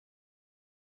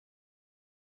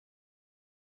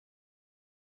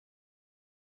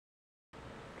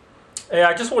Hey,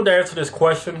 I just wanted to answer this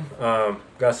question.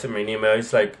 Guy sent me an email.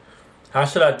 He's like, how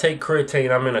should I take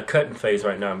creatine? I'm in a cutting phase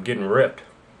right now. I'm getting ripped.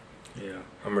 Yeah.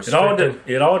 I'm restricted.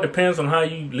 It all depends on how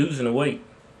you losing the weight.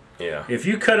 Yeah. If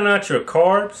you cutting out your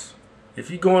carbs, if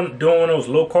you doing one of those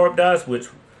low carb diets, which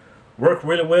work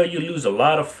really well, you lose a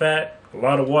lot of fat, a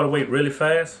lot of water weight really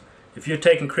fast. If you're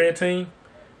taking creatine,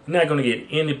 you're not going to get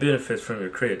any benefits from your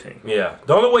creatine. Yeah.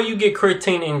 The only way you get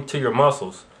creatine into your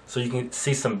muscles, so you can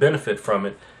see some benefit from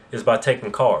it, is by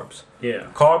taking carbs. Yeah.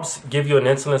 Carbs give you an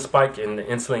insulin spike, and the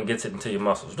insulin gets it into your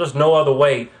muscles. There's no other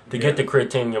way to get the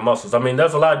creatine in your muscles. I mean,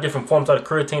 there's a lot of different forms of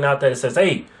creatine out there that says,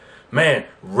 hey, man,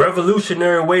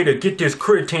 revolutionary way to get this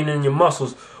creatine in your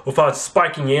muscles without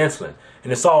spiking your insulin.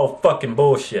 And it's all fucking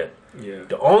bullshit. Yeah.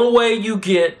 The only way you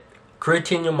get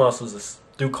creatine in your muscles is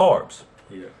through carbs.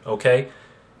 Yeah. Okay?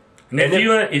 And if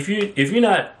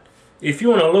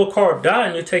you're on a low carb diet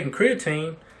and you're taking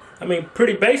creatine, I mean,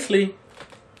 pretty basically,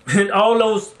 all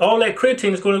that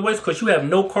creatine is going to waste because you have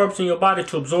no carbs in your body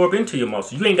to absorb into your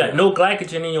muscles. You ain't got no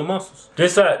glycogen in your muscles.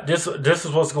 This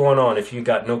is what's going on if you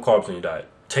got no carbs in your diet.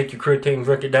 Take your creatine,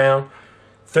 drink it down.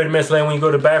 30 minutes later when you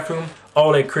go to the bathroom,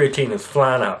 all that creatine is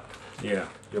flying out. Yeah.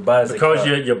 Your body's because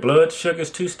your blood sugar is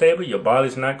too stable, your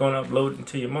body's not going to upload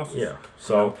into your muscles. Yeah.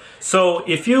 So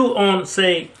if you on,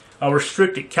 say, a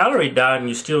restricted calorie diet and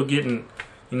you're still getting,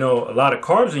 a lot of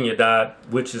carbs in your diet,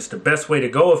 which is the best way to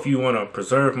go if you want to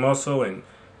preserve muscle and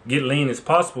get lean as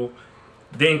possible,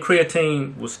 then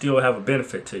creatine will still have a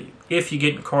benefit to you if you're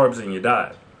getting carbs in your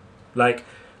diet. Like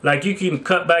you can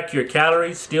cut back your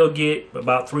calories, still get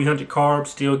about 300 carbs,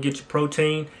 still get your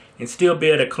protein, and still be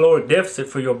at a caloric deficit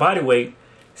for your body weight,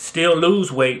 still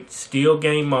lose weight, still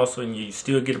gain muscle, and you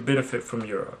still get a benefit from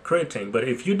your creatine. But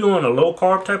if you're doing a low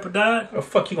carb type of diet, how the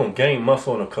fuck you gonna gain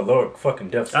muscle in a caloric fucking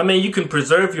deficit? I mean, you can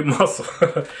preserve your muscle.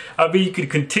 I mean, you can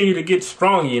continue to get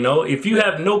strong, If you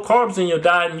have no carbs in your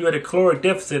diet and you're at a caloric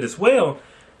deficit as well,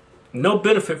 no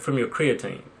benefit from your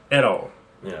creatine at all.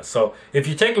 Yeah, so if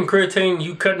you're taking creatine,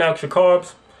 you cutting out your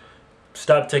carbs,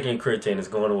 stop taking creatine. It's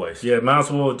going to waste. Yeah, might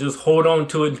as well just hold on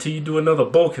to it until you do another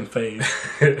bulking phase.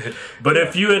 But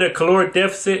if you're at a caloric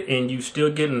deficit and you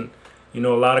still getting, a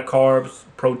lot of carbs,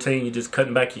 protein, you're just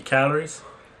cutting back your calories,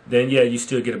 then yeah, you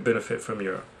still get a benefit from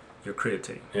your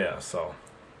creatine. Yeah, so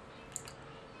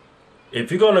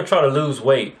if you're going to try to lose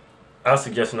weight, I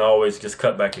suggest always just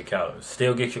cut back your calories.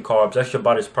 Still get your carbs. That's your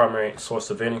body's primary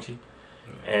source of energy.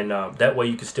 And that way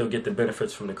you can still get the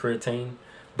benefits from the creatine.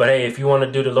 But hey, if you want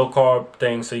to do the low carb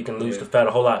thing so you can lose the fat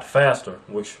a whole lot faster,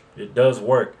 which it does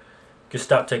work, just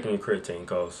stop taking your creatine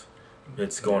because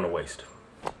it's going to waste.